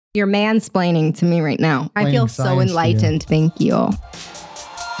You're mansplaining to me right now. I feel so enlightened. Thank you.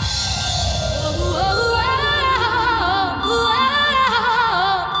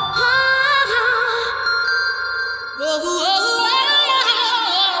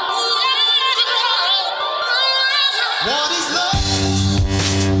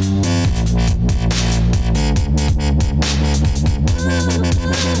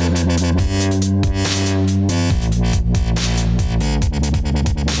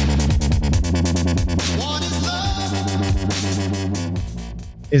 What is love?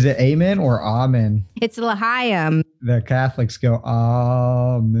 Is it amen or amen? It's L'chaim. The Catholics go,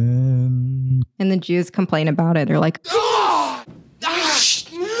 amen. And the Jews complain about it. They're like, Oh, man.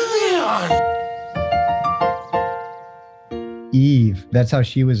 Eve. That's how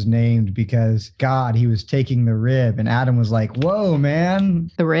she was named because God, he was taking the rib. And Adam was like, whoa,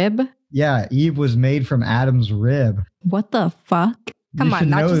 man. the rib? Yeah, Eve was made from Adam's rib. What the fuck? Come on,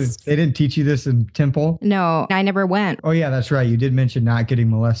 not just... They didn't teach you this in temple? No, I never went. Oh, yeah, that's right. You did mention not getting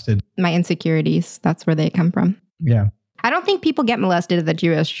molested. My insecurities, that's where they come from. Yeah. I don't think people get molested at the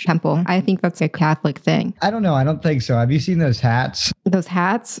Jewish temple. I think that's a Catholic thing. I don't know. I don't think so. Have you seen those hats? Those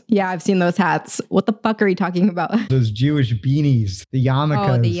hats? Yeah, I've seen those hats. What the fuck are you talking about? Those Jewish beanies, the yarmulkes.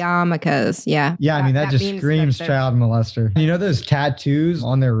 Oh, the yarmulkes. Yeah. Yeah, I mean, that just screams child molester. You know those tattoos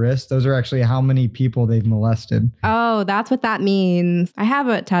on their wrist? Those are actually how many people they've molested. Oh, that's what that means. I have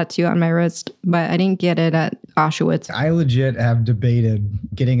a tattoo on my wrist, but I didn't get it at Auschwitz. I legit have debated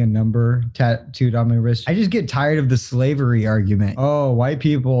getting a number tattooed on my wrist. I just get tired of the slavery argument. Oh, white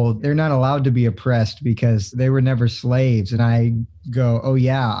people, they're not allowed to be oppressed because they were never slaves. And I go, oh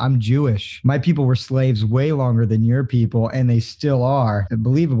yeah, I'm Jewish. My people were slaves way longer than your people, and they still are.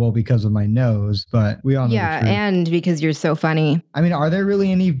 Believable because of my nose, but we all know the truth. And because you're so funny. I mean, are there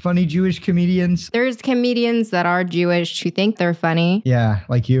really any funny Jewish comedians? There's comedians that are Jewish who think they're funny. Yeah,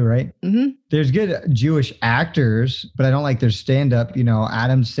 like you, right? Mm-hmm. There's good Jewish actors, but I don't like their stand-up. You know,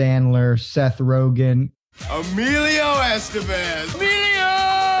 Adam Sandler, Seth Rogen. Emilio Estevez. Emilio!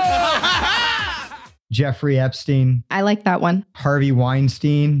 Jeffrey Epstein. I like that one. Harvey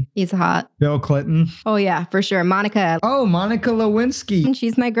Weinstein. He's hot. Bill Clinton. Oh, yeah, for sure. Monica. Oh, Monica Lewinsky.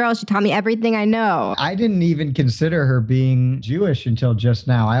 She's my girl. She taught me everything I know. I didn't even consider her being Jewish until just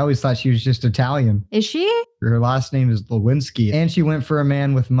now. I always thought she was just Italian. Is she? Her last name is Lewinsky, and she went for a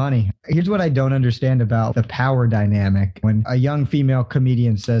man with money. Here's what I don't understand about the power dynamic. When a young female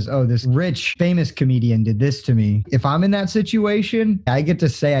comedian says, oh, this rich, famous comedian did this to me. If I'm in that situation, I get to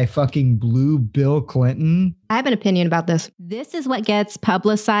say I fucking blew Bill Clinton. I have an opinion about this. This is what gets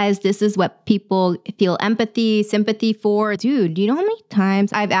publicized. This is what people feel empathy, sympathy for. Dude, do you know how many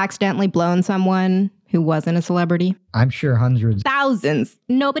times I've accidentally blown someone who wasn't a celebrity? I'm sure hundreds. Thousands.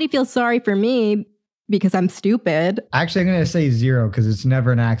 Nobody feels sorry for me because I'm stupid. Actually, I'm going to say zero because it's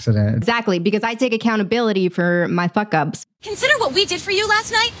never an accident. Exactly, because I take accountability for my fuck-ups. Consider what we did for you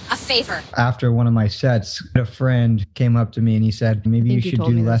last night a favor. After one of my sets, a friend came up to me and he said, maybe you should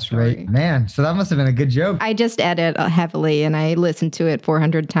do less rate. Man, so that must have been a good joke. I just edit heavily and I listen to it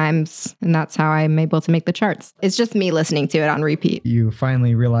 400 times and that's how I'm able to make the charts. It's just me listening to it on repeat. You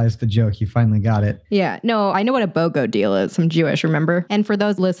finally realized the joke. You finally got it. Yeah. No, I know what a BOGO deal is. I'm Jewish, remember? And for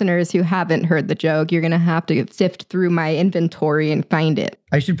those listeners who haven't heard the joke, you're going to have to sift through my inventory and find it.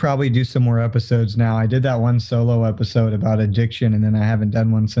 I should probably do some more episodes now. I did that one solo episode about addiction and then I haven't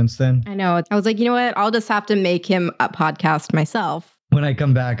done one since then. I know. I was like, you know what? I'll just have to make him a podcast myself. When I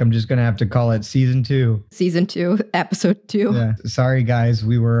come back, I'm just going to have to call it season 2. Season 2, episode 2. Yeah. Sorry, guys.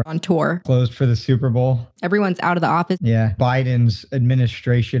 We were on tour. Closed for the Super Bowl. Everyone's out of the office. Yeah. Biden's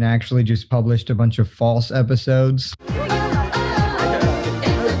administration actually just published a bunch of false episodes. What's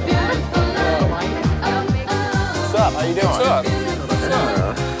up? How you doing? What's up?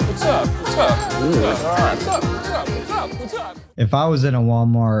 What's up? What's up? What's up? What's up? If I was in a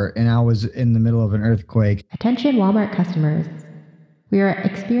Walmart and I was in the middle of an earthquake. Attention Walmart customers. We are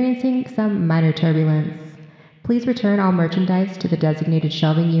experiencing some minor turbulence. Please return all merchandise to the designated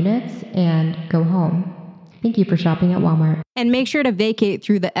shelving units and go home. Thank you for shopping at Walmart. And make sure to vacate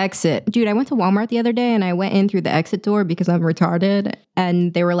through the exit. Dude, I went to Walmart the other day and I went in through the exit door because I'm retarded.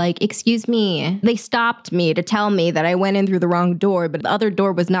 And they were like, excuse me. They stopped me to tell me that I went in through the wrong door, but the other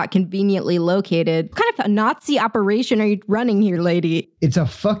door was not conveniently located. What kind of a Nazi operation are you running here, lady? It's a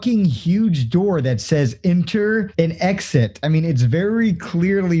fucking huge door that says enter and exit. I mean, it's very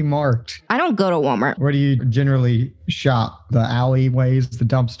clearly marked. I don't go to Walmart. Where do you generally shop? The alleyways, the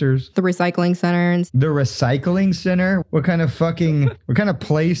dumpsters? The recycling centers. The recycling center? What kind of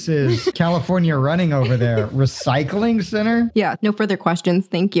place is California running over there? Recycling center? Yeah, no further questions. questions.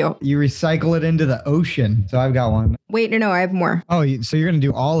 Thank you. You recycle it into the ocean. So I've got one. Wait, no, I have more. Oh, so you're going to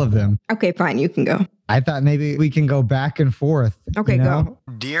do all of them. Okay, fine. You can go. I thought maybe we can go back and forth. Okay, go.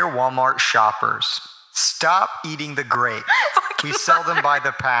 Dear Walmart shoppers, stop eating the grapes. We sell them by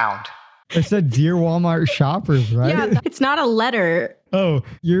the pound. I said dear Walmart shoppers, right? Yeah, it's not a letter. Oh,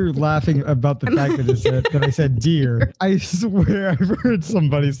 you're laughing about the fact that I said dear. I swear I've heard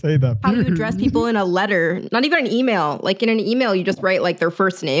somebody say that. How you address people in a letter, not even an email. Like in an email, you just write like their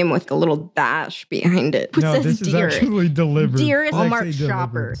first name with a little dash behind it. It No, says this dear. is actually delivered. Dearest It's Walmart actually delivered.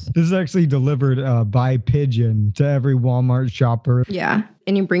 shoppers. This is actually delivered by pigeon to every Walmart shopper. Yeah.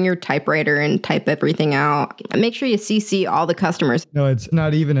 And you bring your typewriter and type everything out. And make sure you CC all the customers. No, it's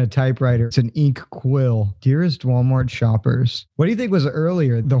not even a typewriter. It's an ink quill. Dearest Walmart shoppers. What do you think was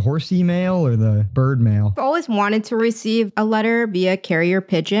earlier, the horse email or the bird mail? I've always wanted to receive a letter via carrier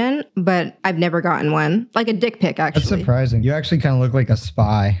pigeon, but I've never gotten one. Like a dick pic, actually. That's surprising. You actually kind of look like a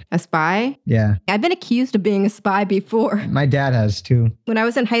spy. A spy? Yeah. I've been accused of being a spy before. My dad has too. When I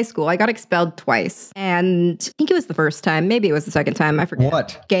was in high school, I got expelled twice. And I think it was the first time. Maybe it was the second time. I forget.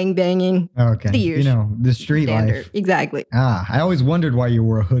 What? Gang banging. Okay. The You usual. know, the street Standard. life. Exactly. I always wondered why you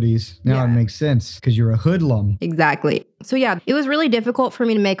wore hoodies. Now Yeah. it makes sense because you're a hoodlum. Exactly. So yeah, it was really difficult for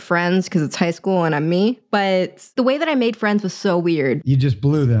me to make friends because it's high school and I'm me. But the way that I made friends was so weird. You just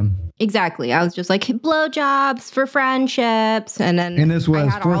blew them. Exactly. I was just like, blowjobs for friendships. And then And this I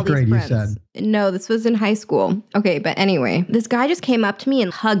was had all fourth these grade, you friends. said. No, this was in high school. Okay, but anyway, this guy just came up to me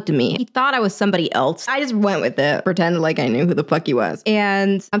and hugged me. He thought I was somebody else. I just went with it, pretended like I knew who the fuck he was.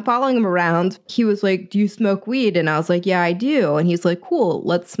 And I'm following him around. He was like, do you smoke weed? And I was like, yeah, I do. And he's like, cool,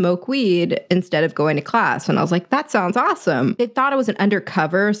 let's smoke weed instead of going to class. And I was like, that sounds awesome. They thought I was an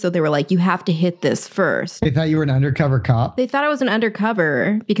undercover, so they were like, you have to hit this first. They thought you were an undercover cop? They thought I was an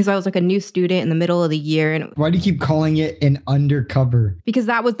undercover because I was like a new student in the middle of the year. And Why do you keep calling it an undercover? because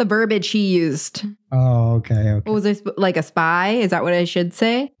that was the verbiage he used. Oh, okay. What was I, like a spy? Is that what I should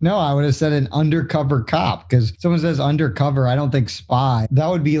say? No, I would have said an undercover cop because someone says undercover. I don't think spy. That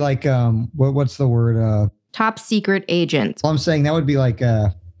would be like, what's the word? Top secret agent. Well, I'm saying that would be like,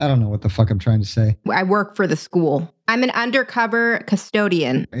 I don't know what the fuck I'm trying to say. I work for the school. I'm an undercover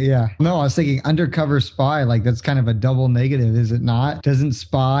custodian. Yeah. No, I was thinking undercover spy. Like that's kind of a double negative, is it not? Doesn't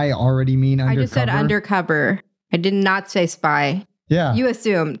spy already mean undercover? I just said undercover. I did not say spy. Yeah. You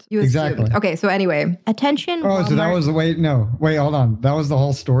assumed. Exactly. Okay, so anyway, attention. Oh, so that Walmart. was the wait, hold on. That was the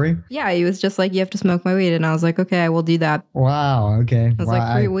whole story? Yeah, he was just like, you have to smoke my weed. And I was like, okay, I will do that. Wow. Okay. I was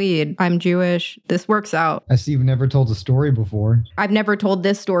like, free weed. I'm Jewish. This works out. I see you've never told a story before. I've never told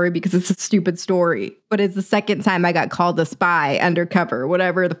this story because it's a stupid story, but it's the second time I got called a spy, undercover,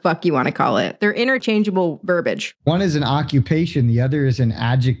 whatever the fuck you want to call it. They're interchangeable verbiage. One is an occupation. The other is an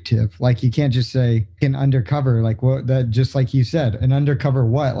adjective. Like you can't just say an undercover. Like what that just like you said, an undercover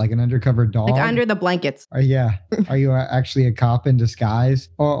what? Like an undercover dog? Like under the blankets. Yeah. Are you actually a cop in disguise?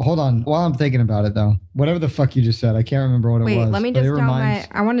 Oh, hold on. While I'm thinking about it though, whatever the fuck you just said, I can't remember what it Wait, was. let me but just it tell reminds-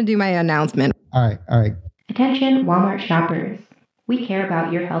 I want to do my announcement. All right. Attention Walmart shoppers. We care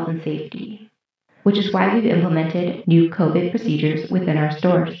about your health and safety, which is why we've implemented new COVID procedures within our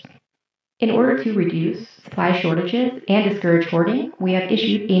stores. In order to reduce supply shortages and discourage hoarding, we have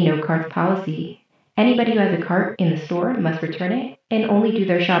issued a no carts policy. Anybody who has a cart in the store must return it and only do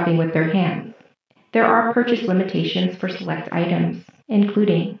their shopping with their hands. There are purchase limitations for select items,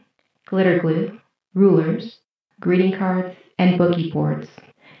 including glitter glue, rulers, greeting cards, and boogie boards.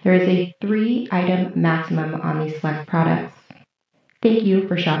 There is a 3-item maximum on these select products. Thank you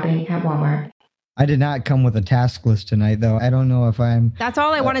for shopping at Walmart. I did not come with a task list tonight, though. I don't know if I'm... That's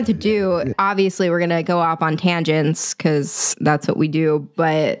all I wanted to do. Obviously, we're going to go off on tangents because that's what we do.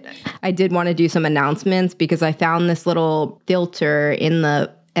 But I did want to do some announcements because I found this little filter in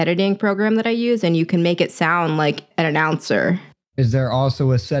the editing program that I use, and you can make it sound like an announcer. Is there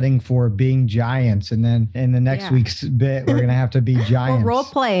also a setting for being giants? And then in the next week's bit, we're going to have to be Well, giants. role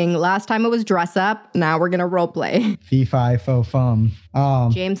playing. Last time it was dress up. Now we're going to role play. Fee, fi, fo, fum.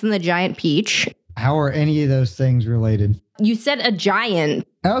 James and the Giant Peach. How are any of those things related? You said a giant.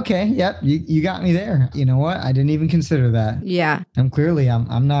 Okay, yep, you got me there. You know what? I didn't even consider that. Yeah,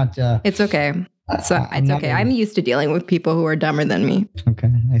 I'm not... it's okay. So it's okay. I'm used to dealing with people who are dumber than me. Okay,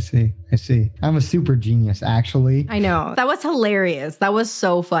 I see. I'm a super genius, actually. I know. That was hilarious. That was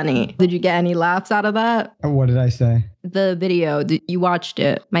so funny. Did you get any laughs out of that? What did I say? The video, you watched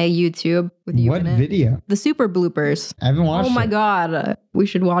it. My YouTube with you What in it. video? The super bloopers. I haven't watched Oh my it. God. We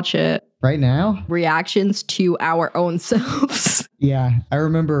should watch it. Right now? Reactions to our own selves. Yeah, I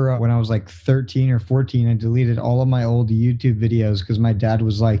remember when I was like 13 or 14, I deleted all of my old YouTube videos because my dad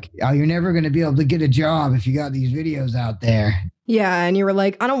was like, oh, you're never going to be able to get a job if you got these videos out there. Yeah, and you were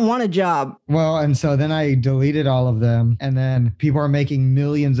like, I don't want a job. Well, and so then I deleted all of them. And then people are making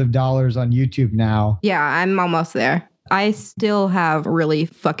millions of dollars on YouTube now. Yeah, I'm almost there. I still have really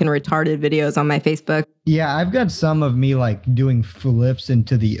fucking retarded videos on my Facebook. Yeah, I've got some of me like doing flips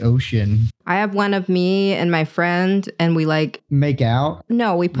into the ocean. I have one of me and my friend, and we like... Make out?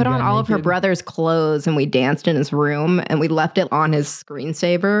 No, we put You on got all of her naked? brother's clothes and we danced in his room and we left it on his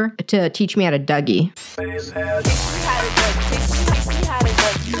screensaver to teach me how to Dougie.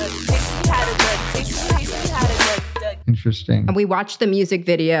 Interesting. And we watched the music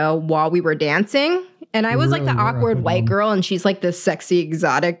video while we were dancing. And I was like the Really? awkward white girl, and she's like the sexy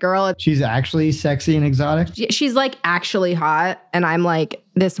exotic girl. She's actually sexy and exotic? She's like actually hot, and I'm like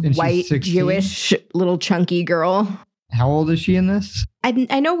this And she's white 16? Jewish little chunky girl. How old is she in this? I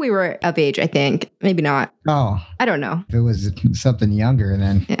know we were of age, I think. Maybe not. Oh, I don't know. if it was something younger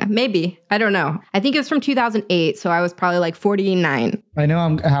then. Yeah, maybe. I don't know. I think it was from 2008, so I was probably like 49. I know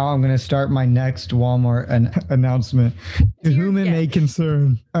how I'm going to start my next Walmart announcement. To whom it may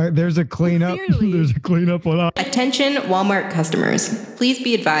concern. There's a cleanup. Sincerely. There's a cleanup on up. Attention Walmart customers. Please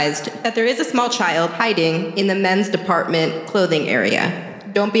be advised that there is a small child hiding in the men's department clothing area.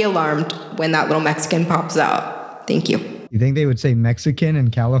 Don't be alarmed when that little Mexican pops out. Thank you. You think they would say Mexican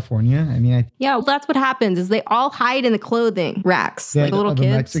in California? I mean, Yeah, well, that's what happens is they all hide in the clothing racks, like little the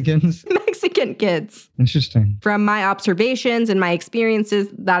kids. Mexicans. Mexican kids. Interesting. From my observations and my experiences,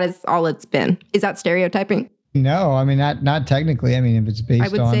 that is all it's been. Is that stereotyping? No, I mean, not technically. I mean, if it's based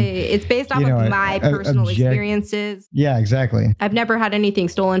on... I would say it's based off you know, of my personal object- experiences. Yeah, exactly. I've never had anything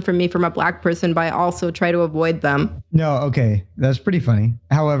stolen from me from a black person, but I also try to avoid them. No, okay. That's pretty funny.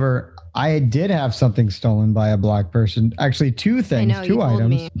 However, I did have something stolen by a black person. Actually, two things, know, you two told items.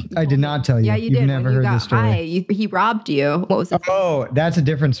 me. You I told did me. not tell you. Yeah, you You've did. never when you heard got this story. high. He robbed you. What was it? Oh, that's a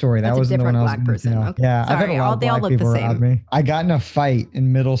different story. That's that a wasn't the one different I was black gonna person. tell. Okay. Yeah, I've had Sorry, a lot of they all black look the people same. rob me. I got in a fight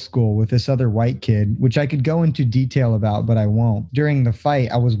in middle school with this other white kid, which I could go into detail about, but I won't. During the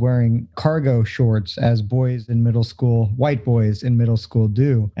fight, I was wearing cargo shorts as boys in middle school, white boys in middle school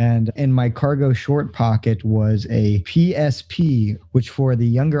do. And in my cargo short pocket was a PSP, which for the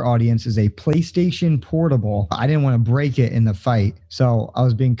younger audience is a PlayStation Portable. I didn't want to break it in the fight. So I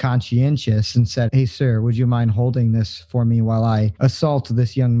was being conscientious and said, "Hey, sir, would you mind holding this for me while I assault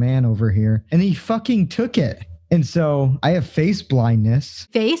this young man over here?" And he fucking took it. And so I have face blindness.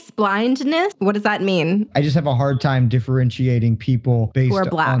 Face blindness? What does that mean? I just have a hard time differentiating people based Who are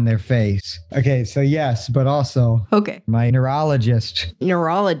black. on their face. Okay, so yes, but also Okay. my neurologist.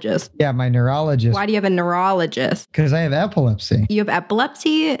 Neurologist. Yeah, my neurologist. Why do you have a neurologist? Because I have epilepsy. You have epilepsy?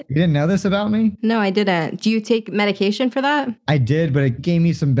 You didn't know this about me? No, I didn't. Do you take medication for that? I did, but it gave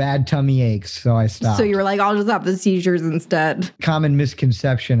me some bad tummy aches, so I stopped. So you were like, I'll just have the seizures instead. Common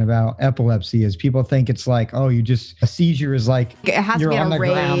misconception about epilepsy is people think it's like, oh, a seizure is like It has to you're be on at a the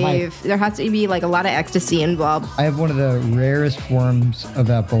ground, like- rave. There has to be like a lot of ecstasy involved. I have one of the rarest forms of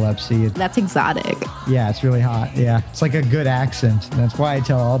epilepsy. That's exotic. Yeah, it's really hot. Yeah, it's like a good accent. That's why I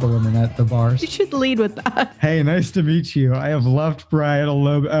tell all the women at the bars. You should lead with that. Hey, nice to meet you. I have left parietal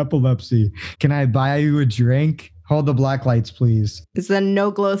lobe epilepsy. Can I buy you a drink? Hold the black lights, please. It's a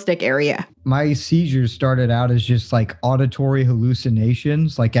no glow stick area. My seizures started out as just like auditory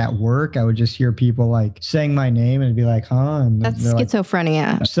hallucinations. Like at work, I would just hear people like saying my name and be like, huh? And That's they're like,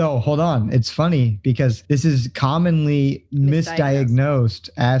 schizophrenia. so hold on. It's funny because this is commonly misdiagnosed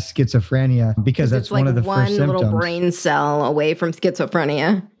as schizophrenia because that's it's like one of the one first symptoms. little brain cell away from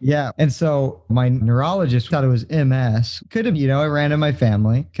schizophrenia. Yeah. And so my neurologist thought it was MS. Could have, it ran in my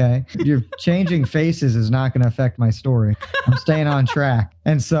family. Okay. You're changing faces is not going to affect my story. I'm staying on track.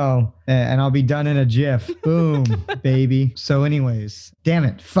 And so, and I'll be done in a jiff. Boom, baby. So anyways, damn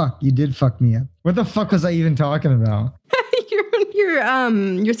it. Fuck, you did fuck me up. What the fuck was I even talking about?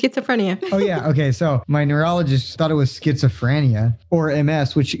 Your schizophrenia. Oh yeah, okay. So my neurologist thought it was schizophrenia or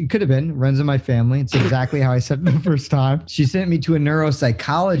MS, which it could have been. Runs in my family. It's exactly how I said it the first time. She sent me to a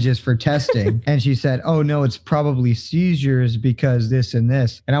neuropsychologist for testing, and she said, "Oh no, it's probably seizures because this and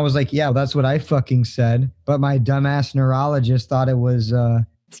this." And I was like, "Yeah, that's what I fucking said." But my dumbass neurologist thought it was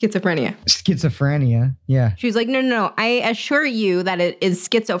Schizophrenia. schizophrenia. Yeah. She was like, no. I assure you that it is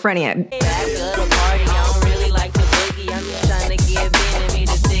schizophrenia.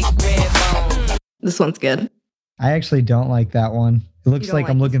 This one's good. I actually don't like that one. It looks don't like like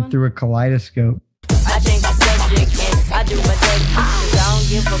I'm this looking one? through a kaleidoscope.